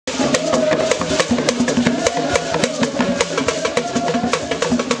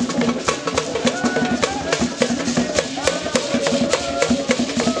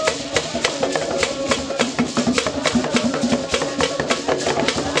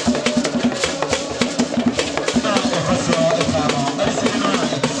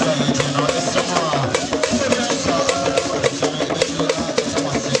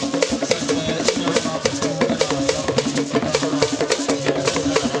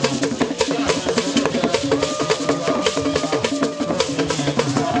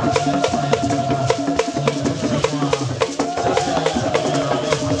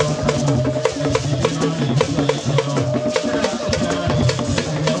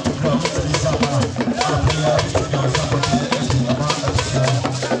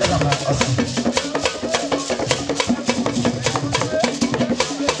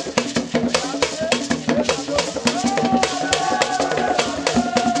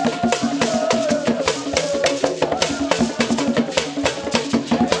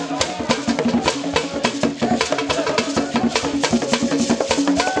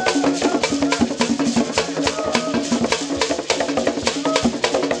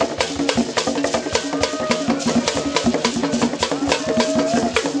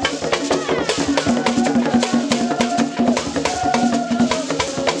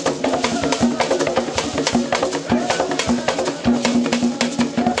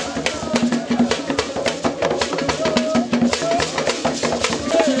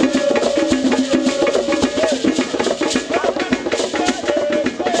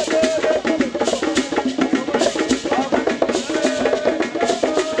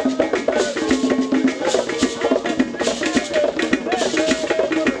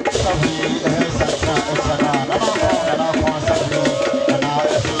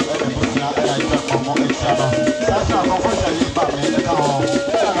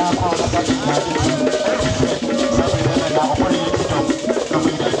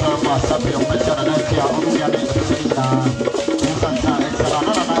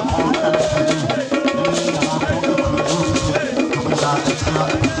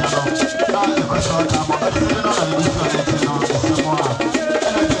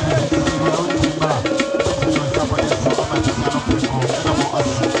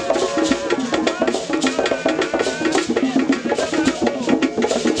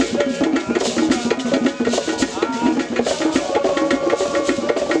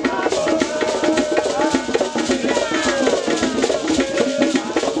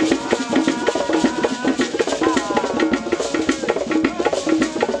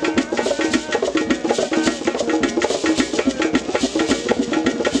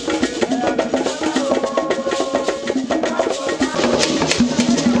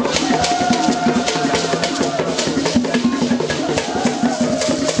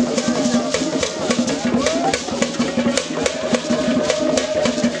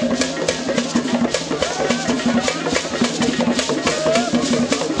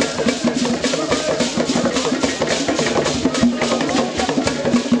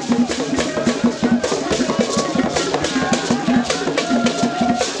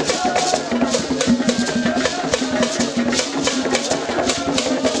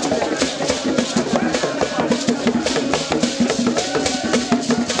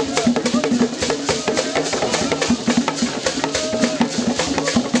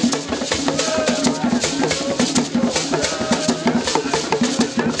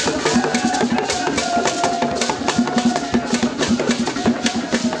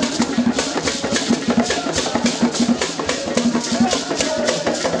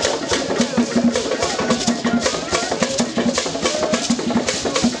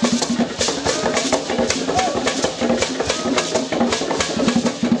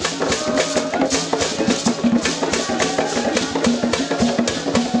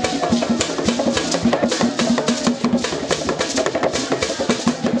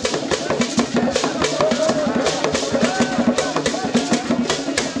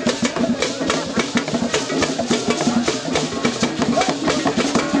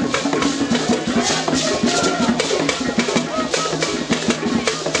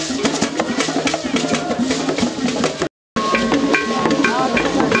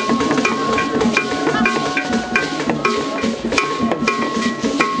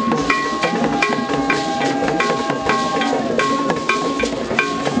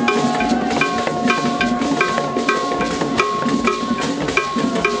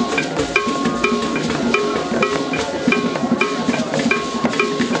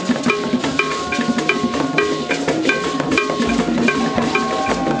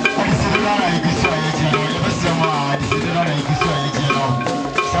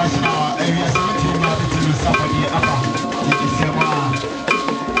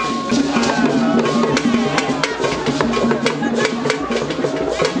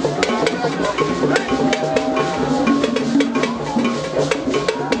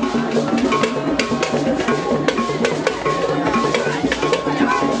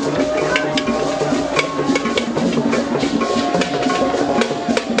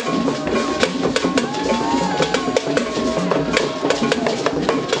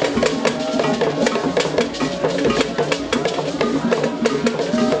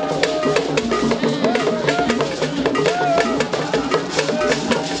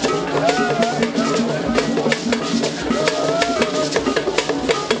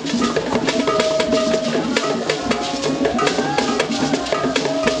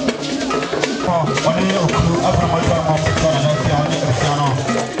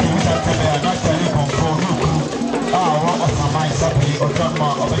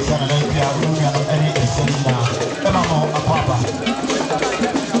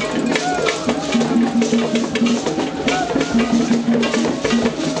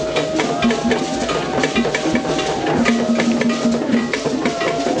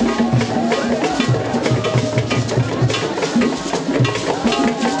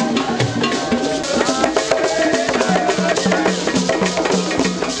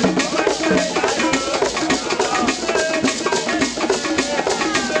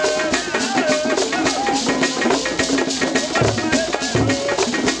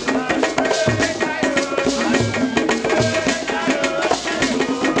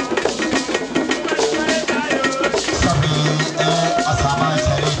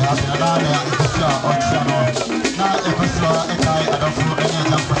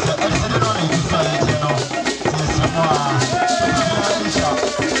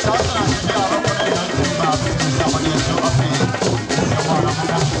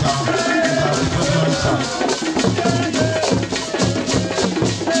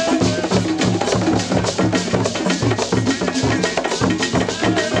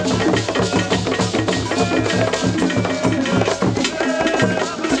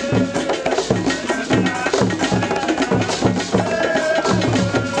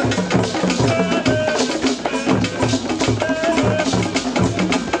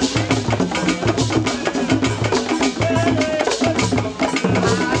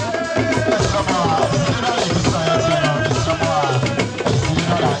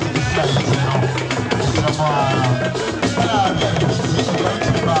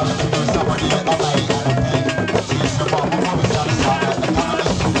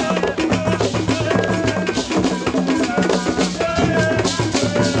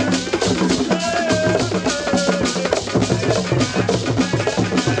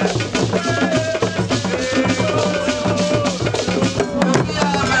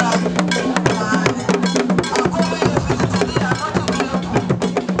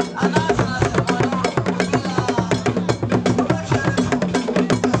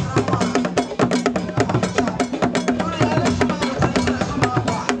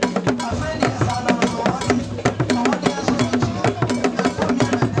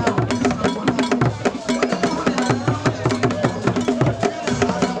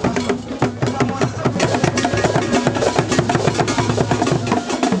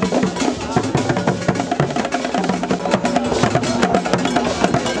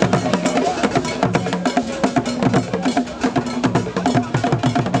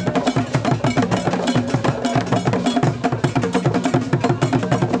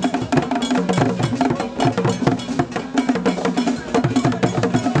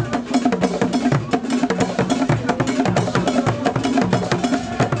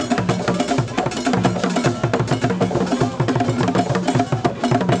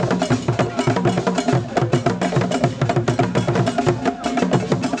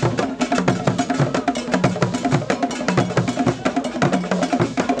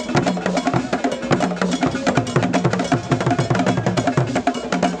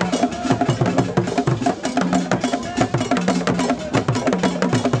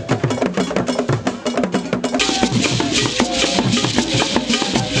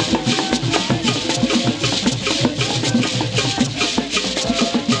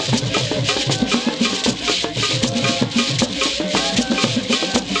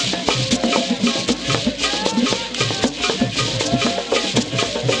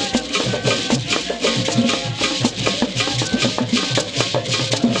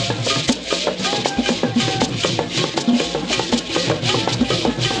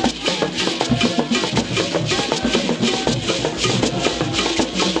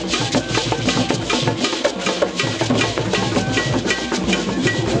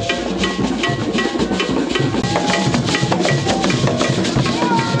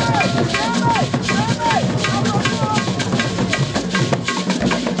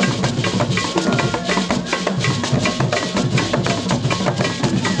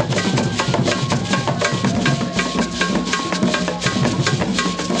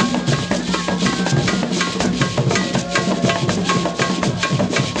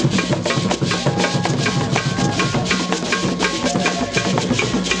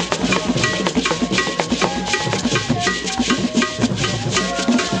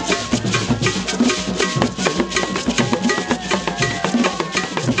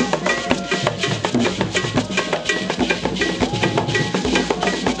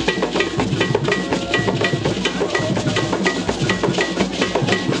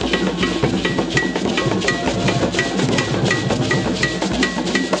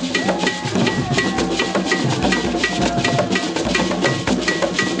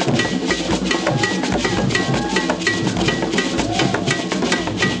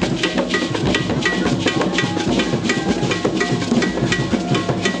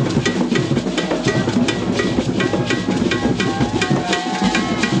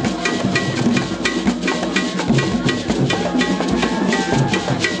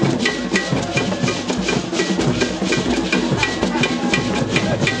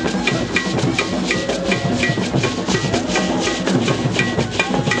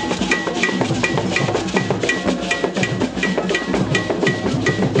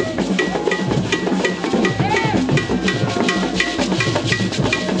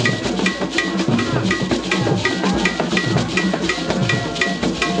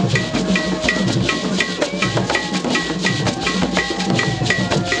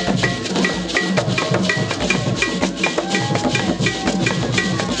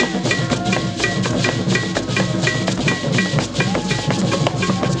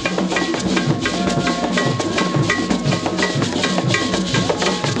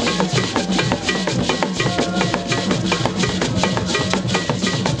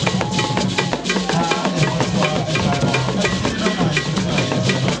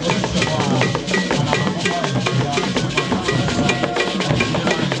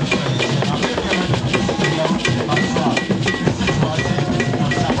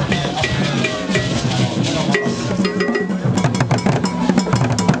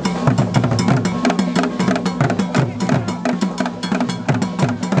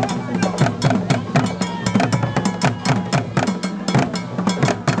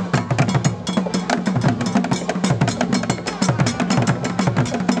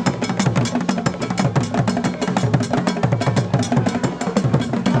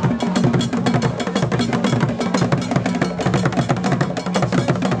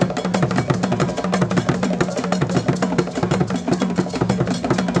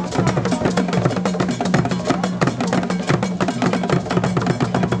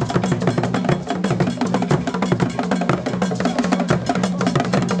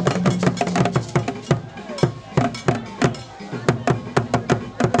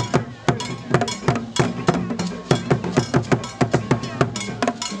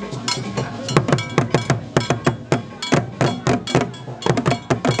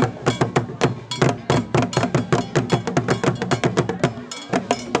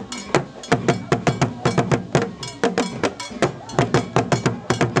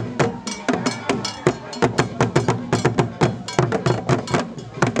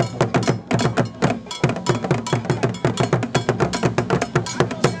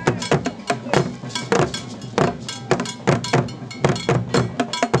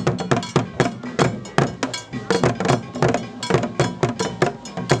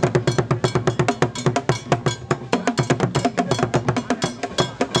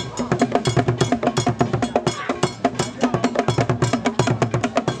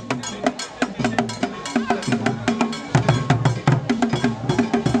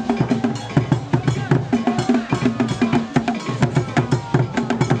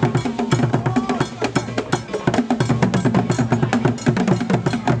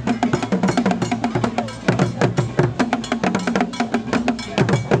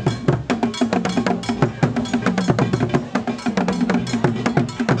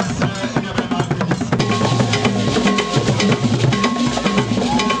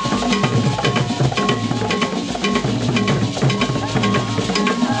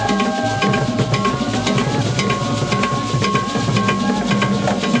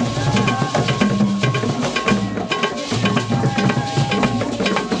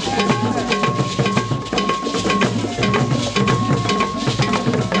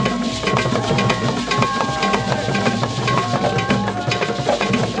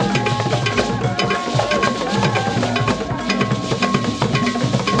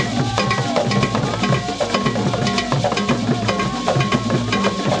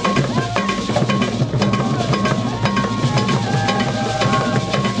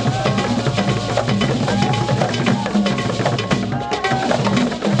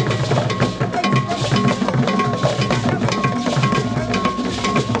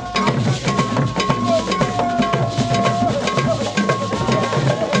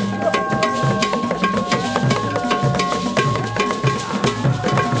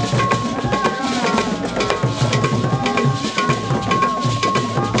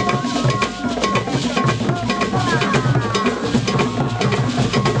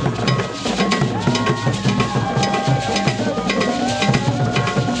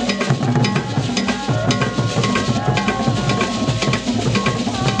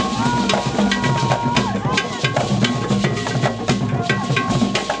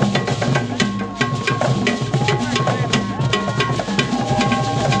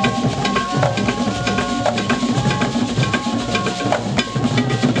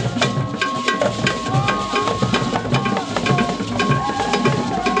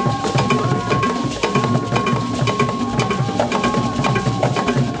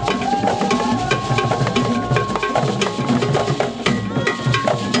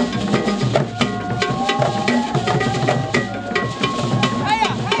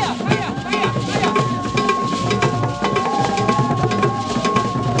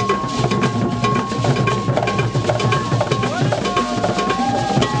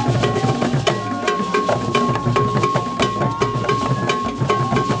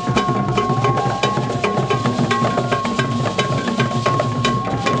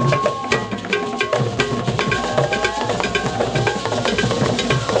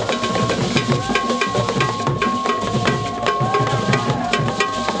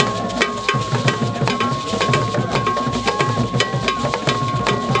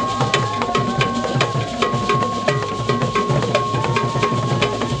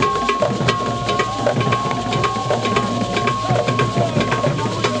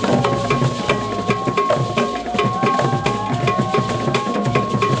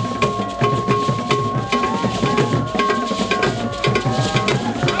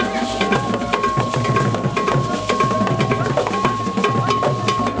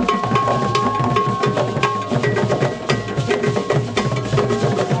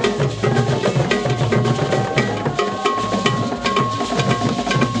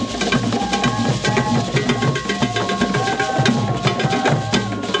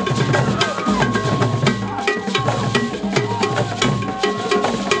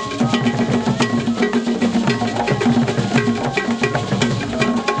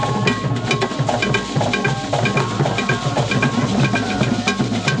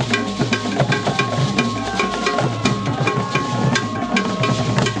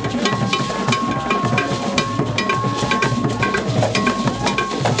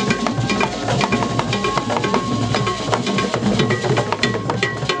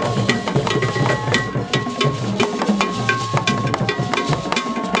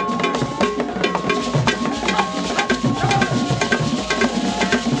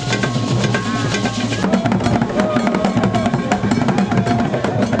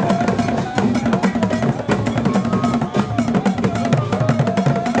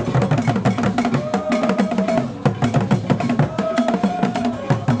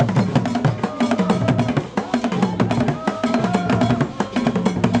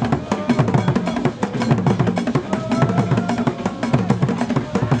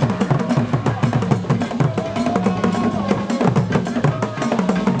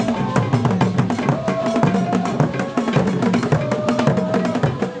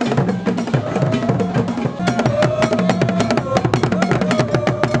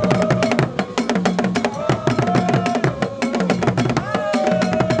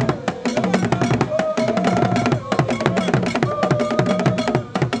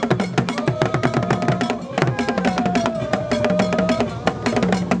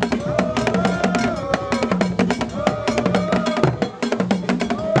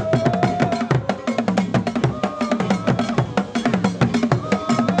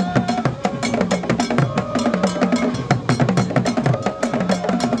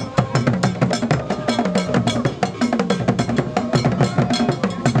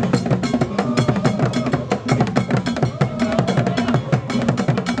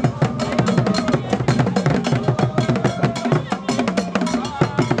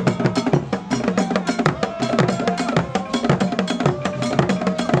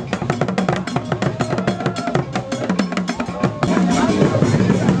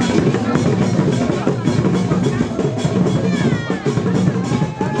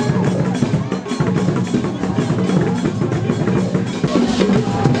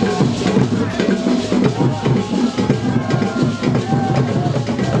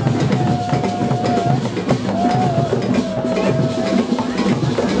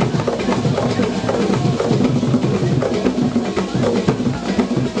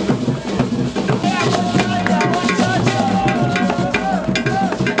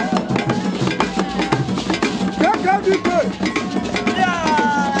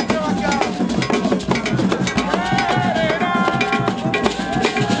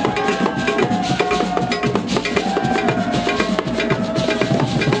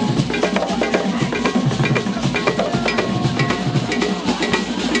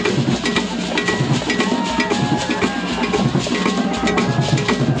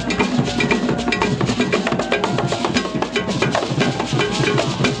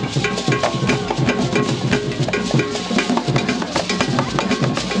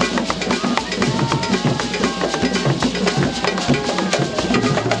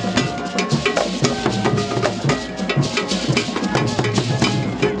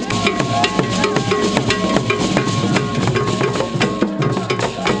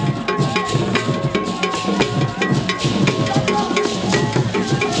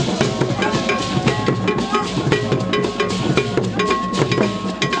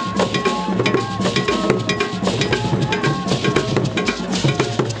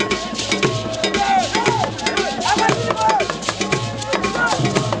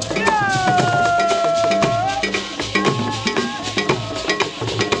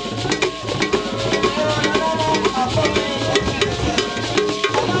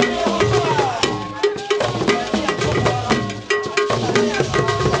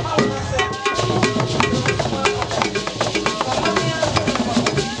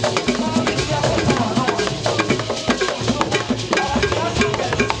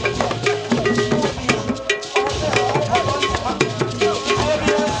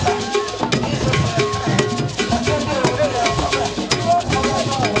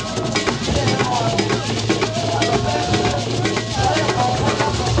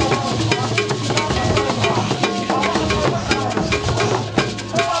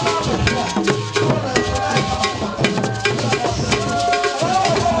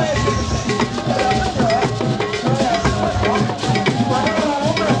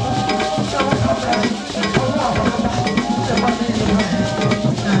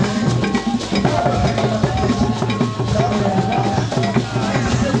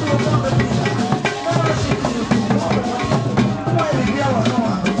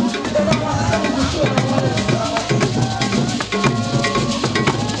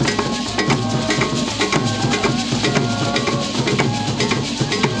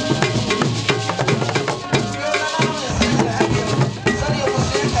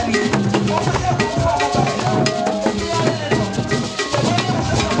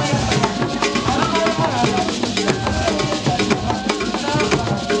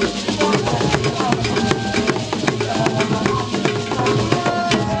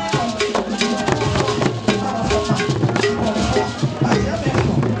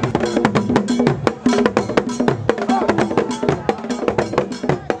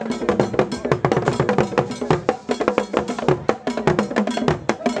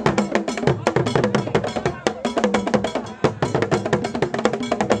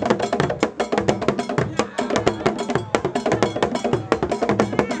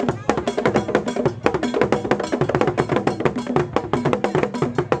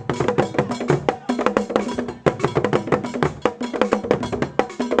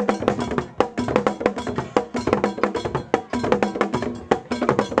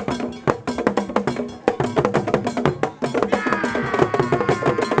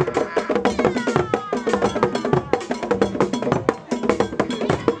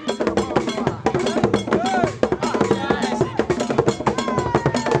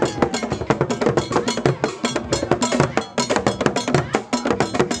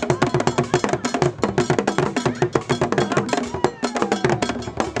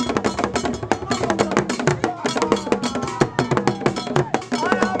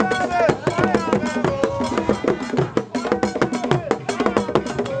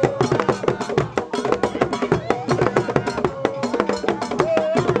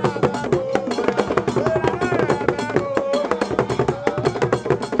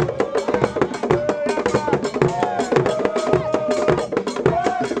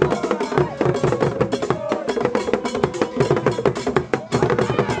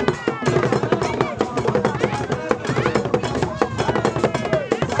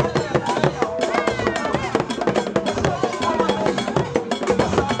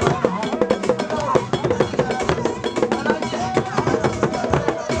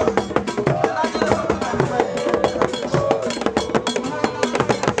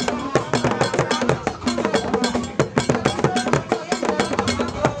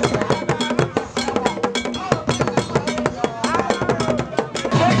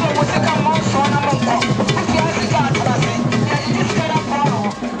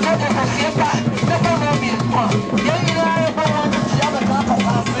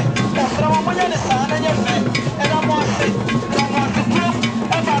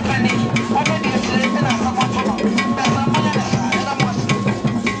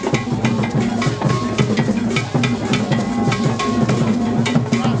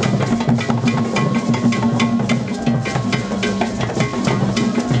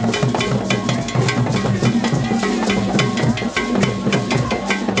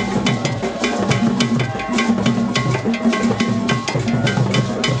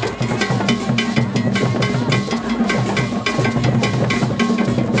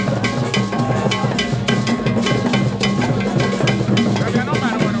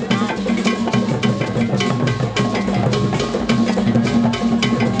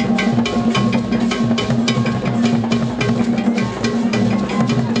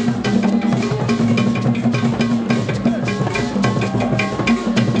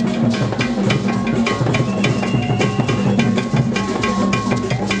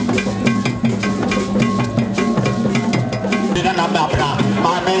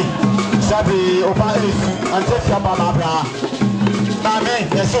be over and take your mama bra. Mammy,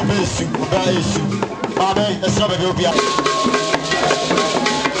 there's no issue, very issue. Mammy, there's no be.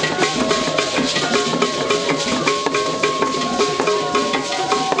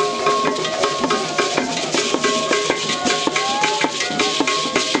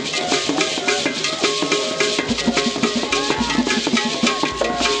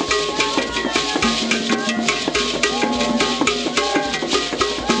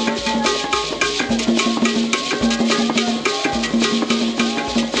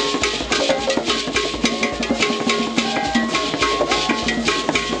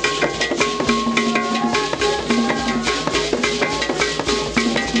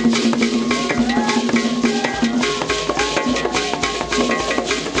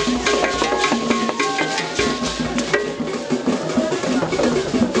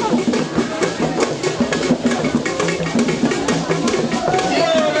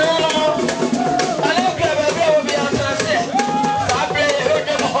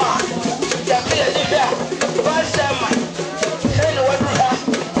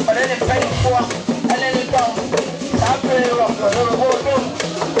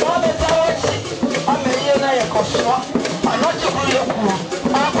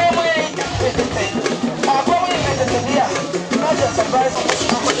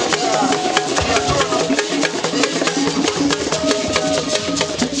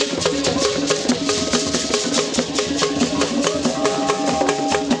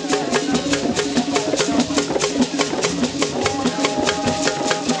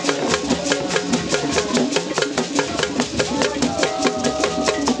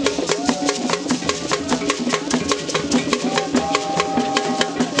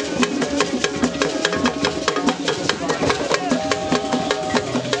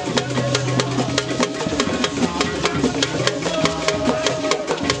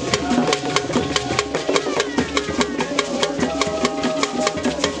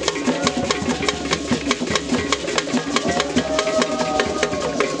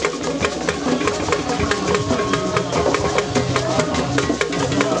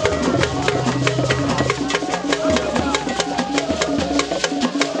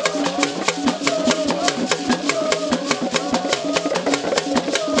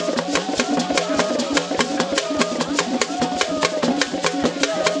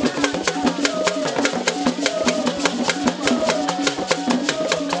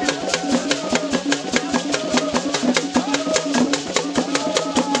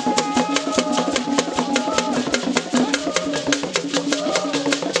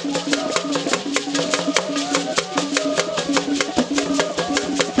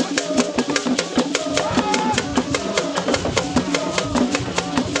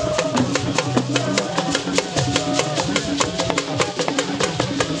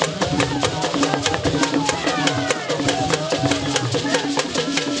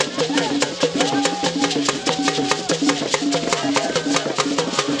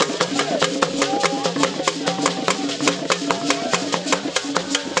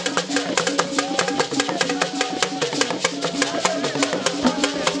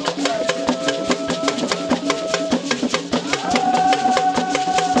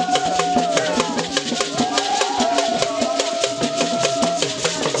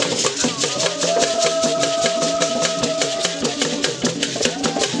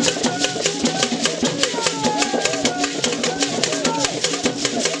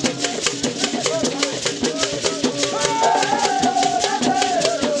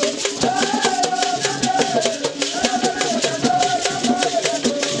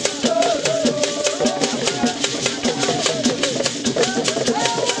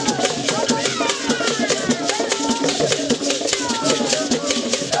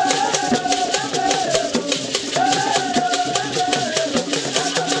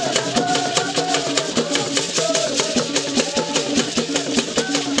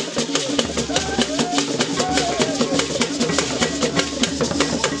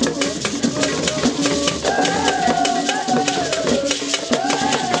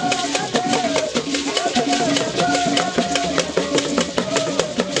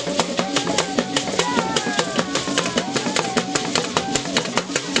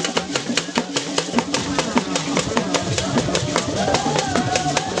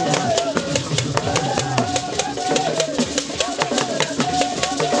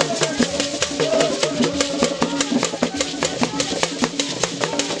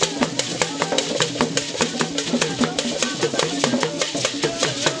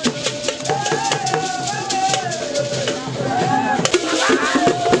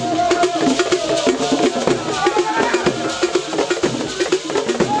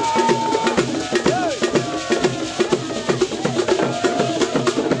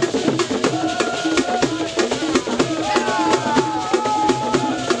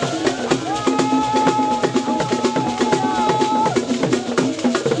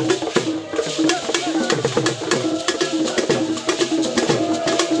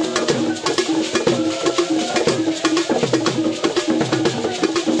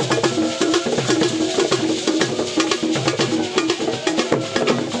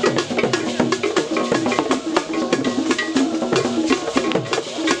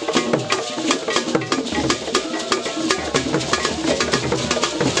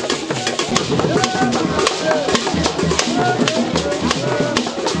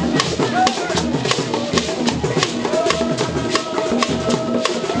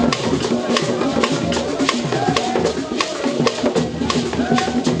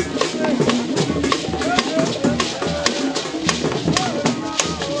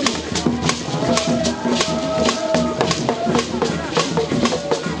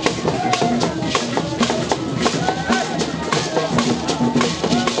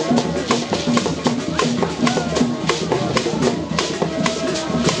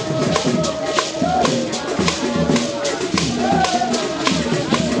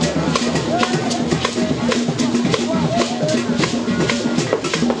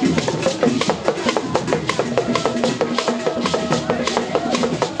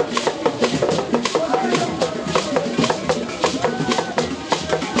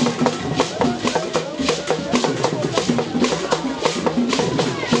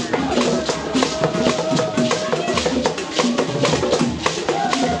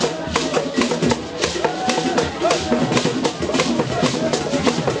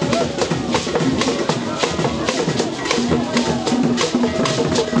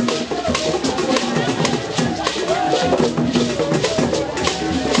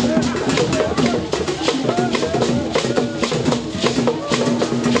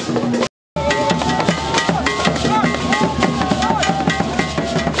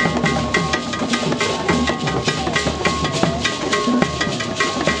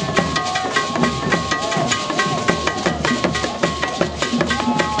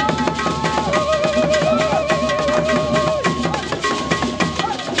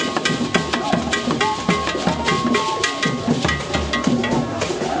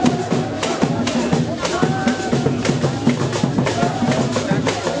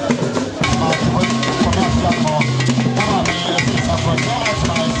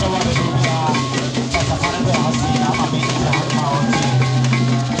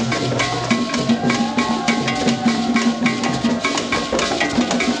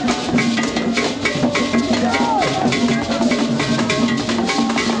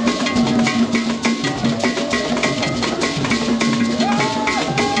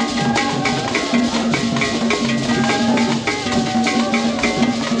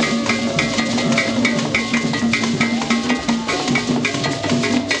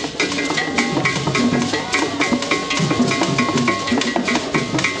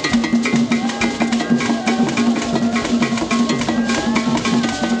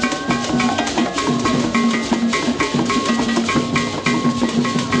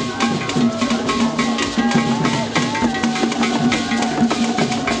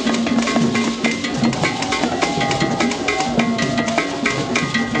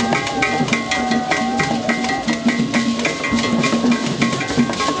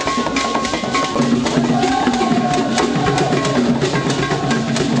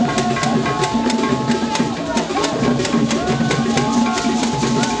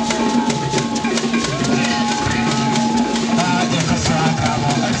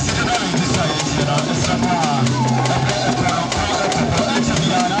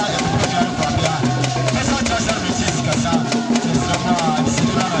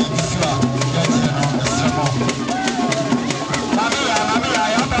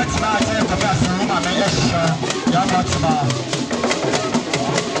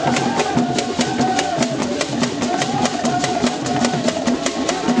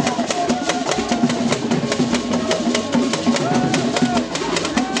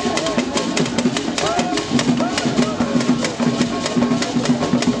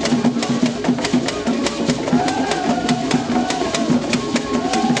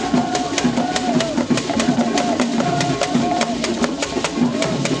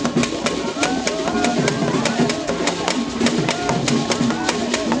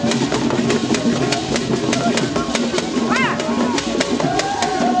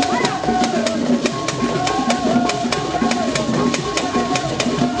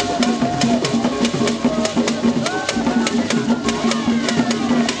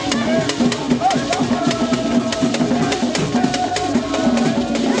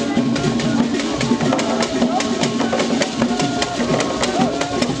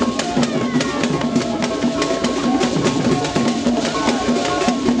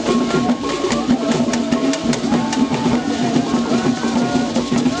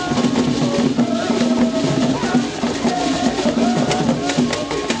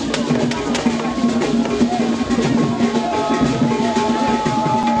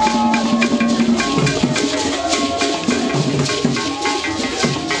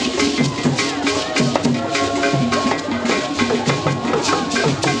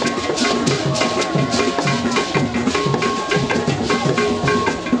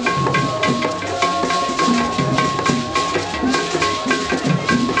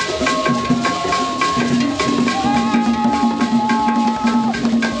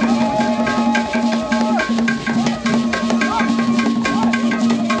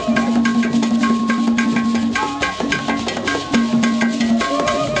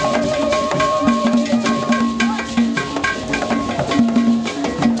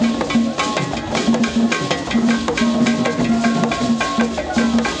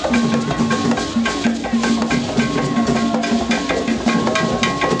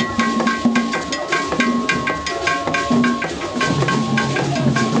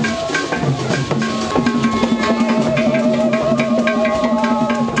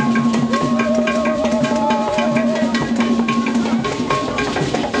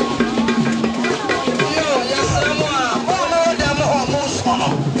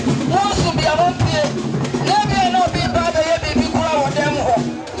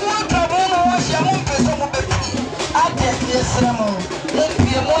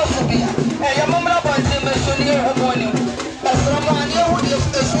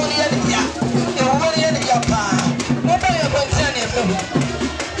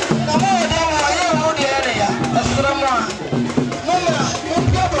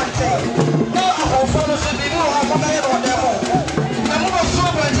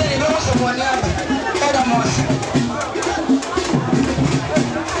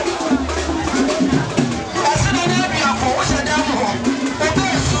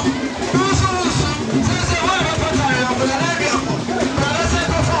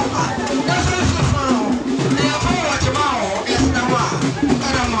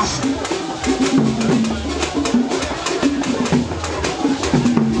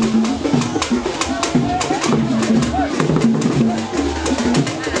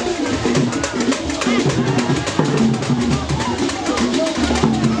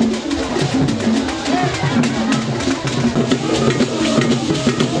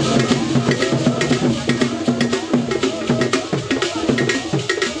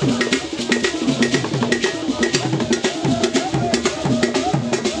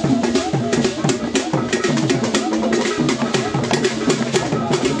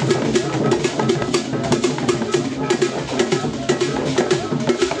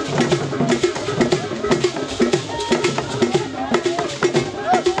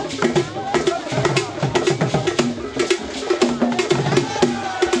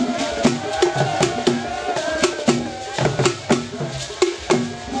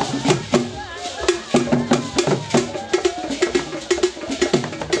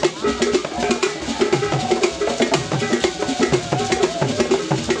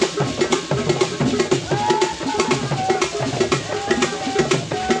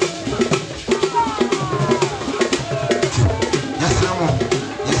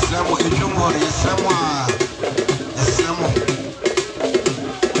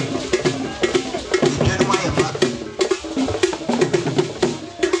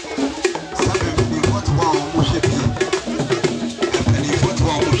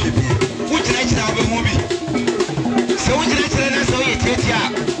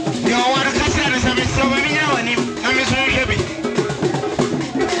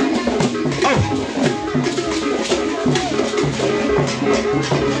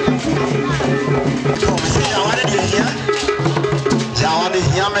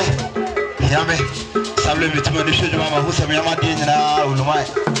 Yame, Sable between the sugar, who some Yama Dina, Ulumai,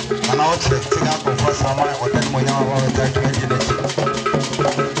 and I'll take out for some or 10 more hours to imagine it.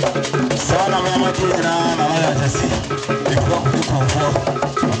 Son of Yama Dina, and I see the clock to Komfour.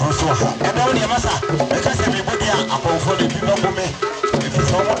 Also, and only a massa, because everybody are for the people who may, if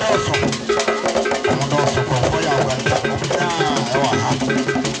it's all also. I'm also Komfour Yaw, information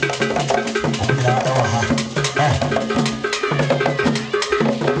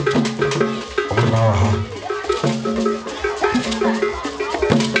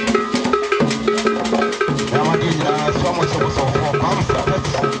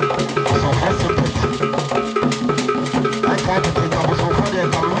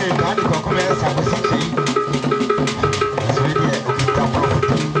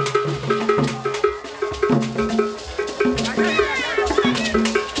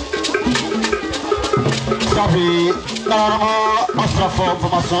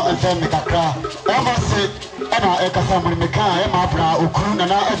interne kakra ema se ena kasaam me kan ema bra okuru na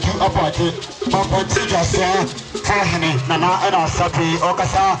adu apate pampanti dwasa fahene na ena sapi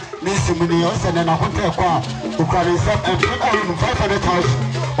okasa nisimuni ose na hotel kwa ukari sam empire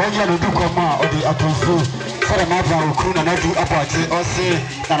 500,000 onye no du koma odi atonfu sere na bra okuru na adu apate ose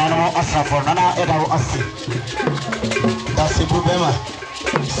na no asrafo na eda o ase dasi bubema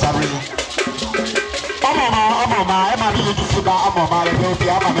sabri Mama, I'm a little bit about Mama, the baby,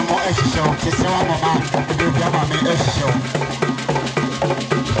 I'm a more show, kiss your Mama, the baby, I'm a show.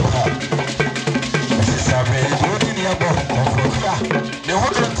 This is a very good in your book. The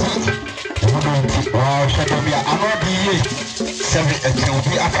wooden wow, Shadomia, I'm not the 7 it will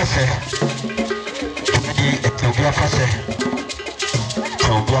be a fasse. It will be a fasse. It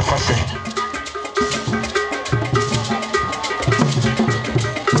will be a fasse.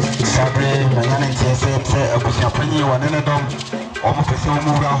 Sabre, my young say, a bush of penny, one in a dome, almost a so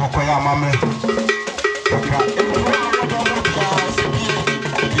move out of your mamma.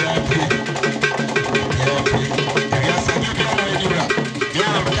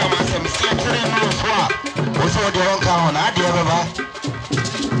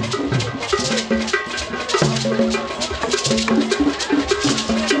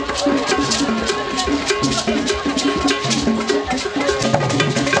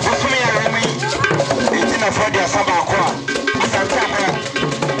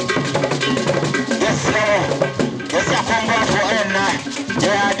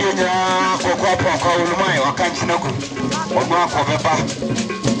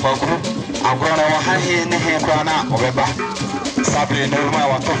 Sabre no ma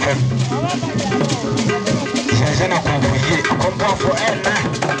wa to fem je na Komfour Yaw Komfour na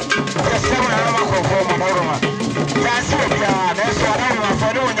ya se na ma Komfour ma no ma ya se bia na so na ma fa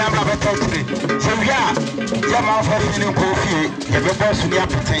no nya ma beta tire se bia ya ma fa fi ni ko fi ya be boss ni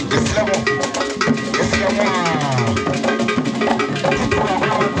apeten islamo Komfour ya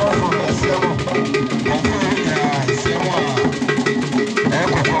islamo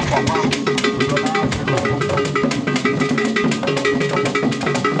Komfour papa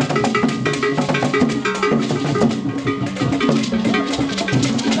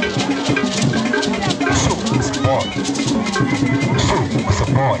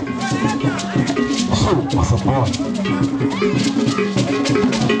what's a boy?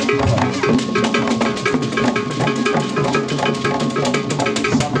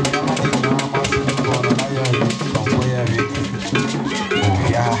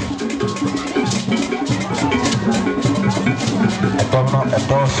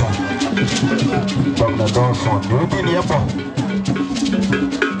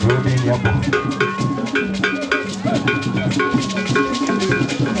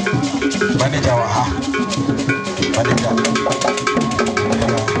 Manager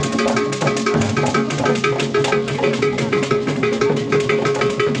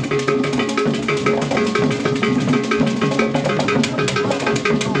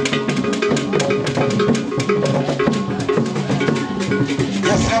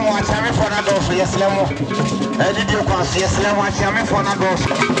yes, Lemo. I did you pass? Yes, Lemo. I am for an adult.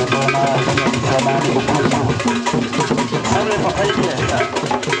 Sorry for paying. Yes, Lemo.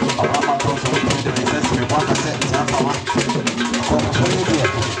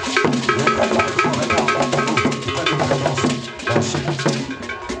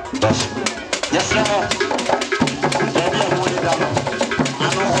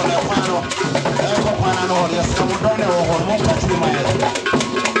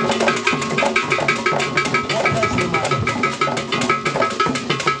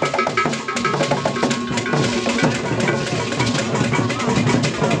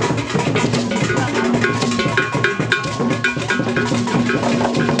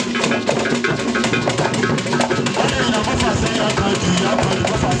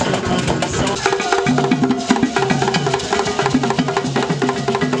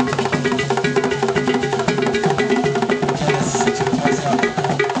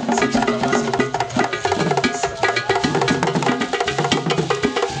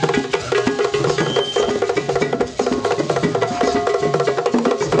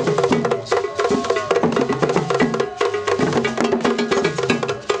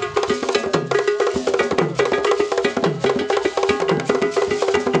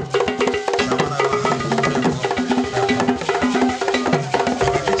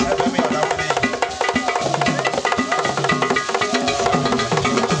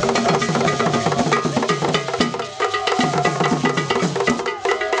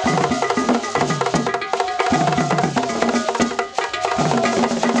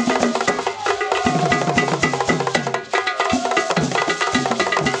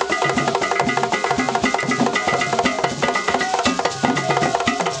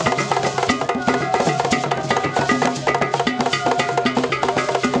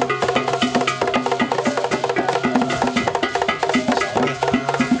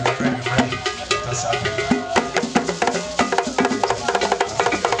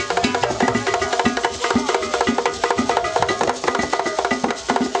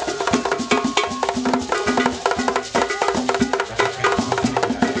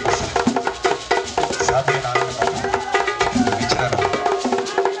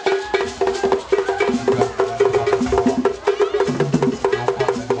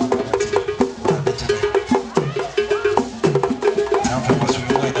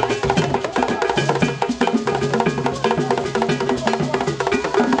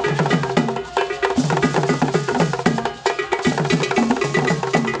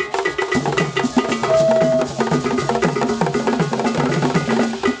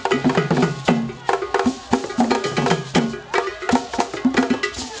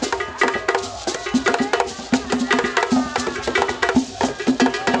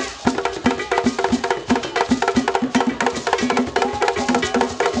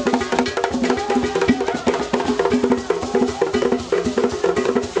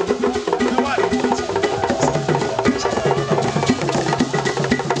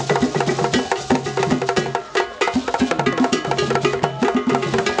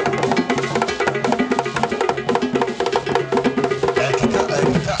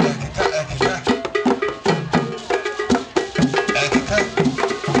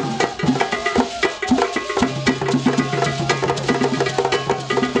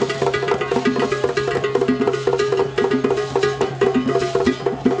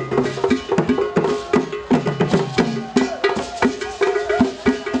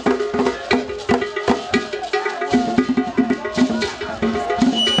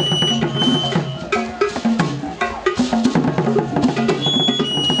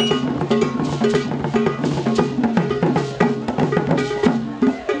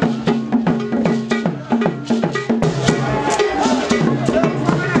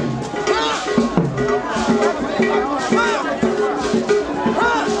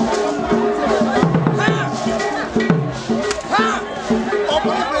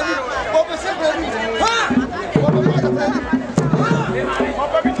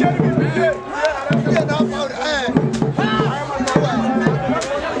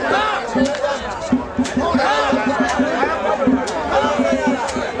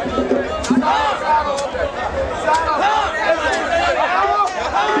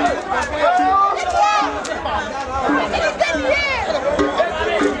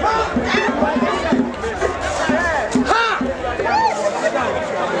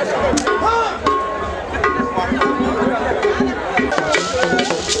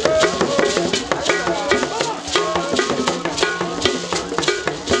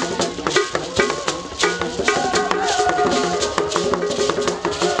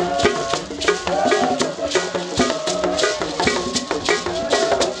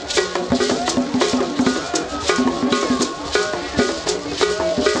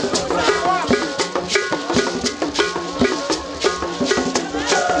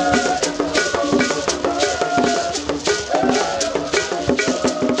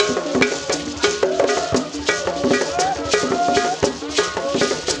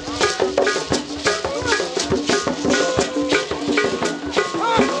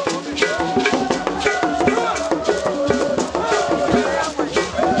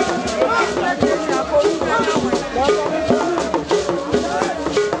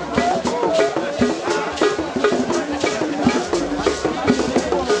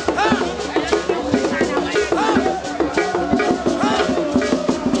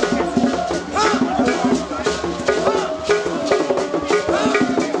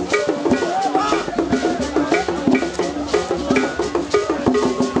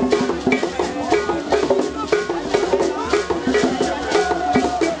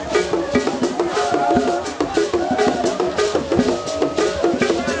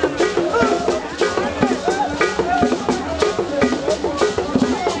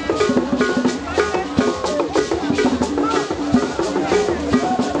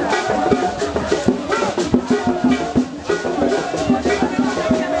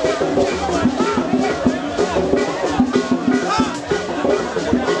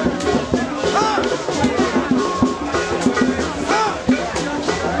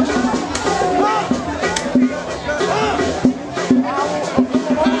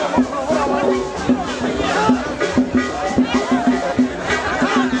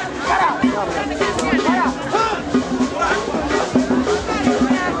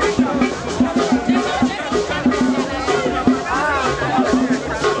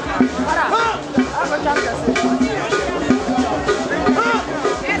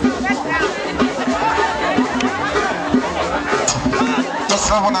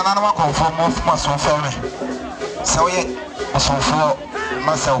 Someone another Komfour more so family. So yet, Komfour,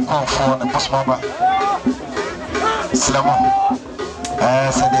 myself Komfour, the postmamba. Slamon.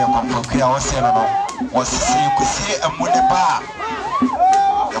 Said they Komfour Yaw was see you could see a money bar.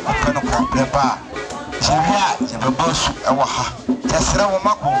 The Kupano bar. Jivia, the boss, a waha. Just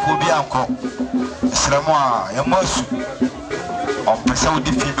Komfour Yaw. Slamoa, your most of Pesau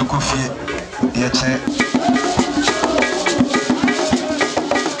defeat the coffee, dear chair.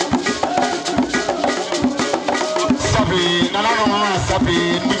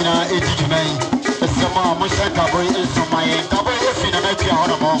 Sabi Nina 89. Sama Mushaka boy is from my double if in a night.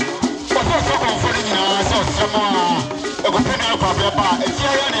 But also comforting us, Sama, a opinion of Papa, a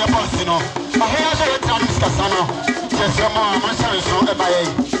Giant Apostino. I hear Times Casano, Sama, Monster is on a bay,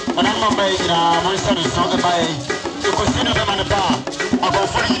 and I'm a Monster is on a bay. You could see them on the bar. I go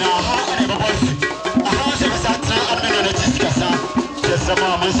for you now, and a voice. A house of Satan, and then a Tiscasa.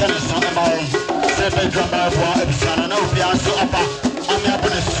 Sama, Monster is on a bay. Seven drummer for a son, and no piazza upper. I'm a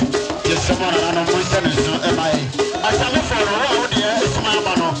bonus. Yes, someone and I'm Monster is on a bay. I tell you for a road, dear, it's my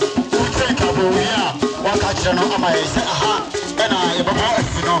mano. Who take a boy here? One catch on my say, aha, and I have a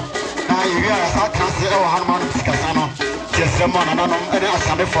voice, you know. Now you are can't say, oh, Harman Casano. Yes, someone and I'm a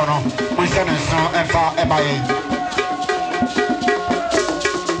Sunday for no. Monster is on a far MIA.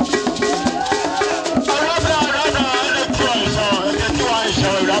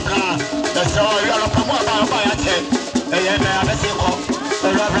 So you are from what I said. I am a single. The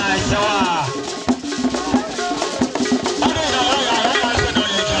Rabbi Sawa. I don't know.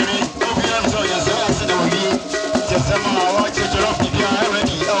 You carry. Open your soul, yourself, and we just somehow watch it off if you are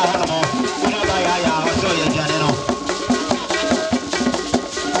ready. Oh, no more. You know, I saw you, Janino.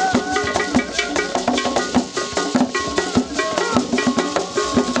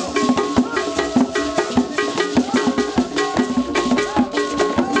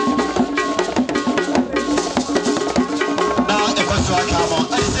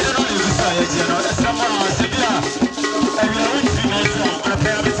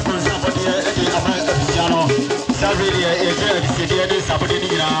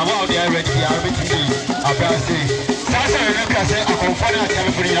 Akomfour Yaw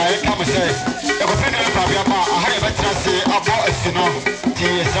Komfour Yaw come say the opinion of Papa I have a chance about a sino to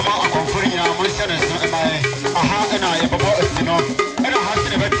some Akomfour Yaw Monster is my aha and I have about a sino and I have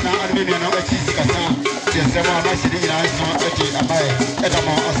to bet now and maybe no cheese cassa yes some of my city is not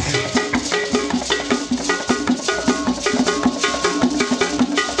a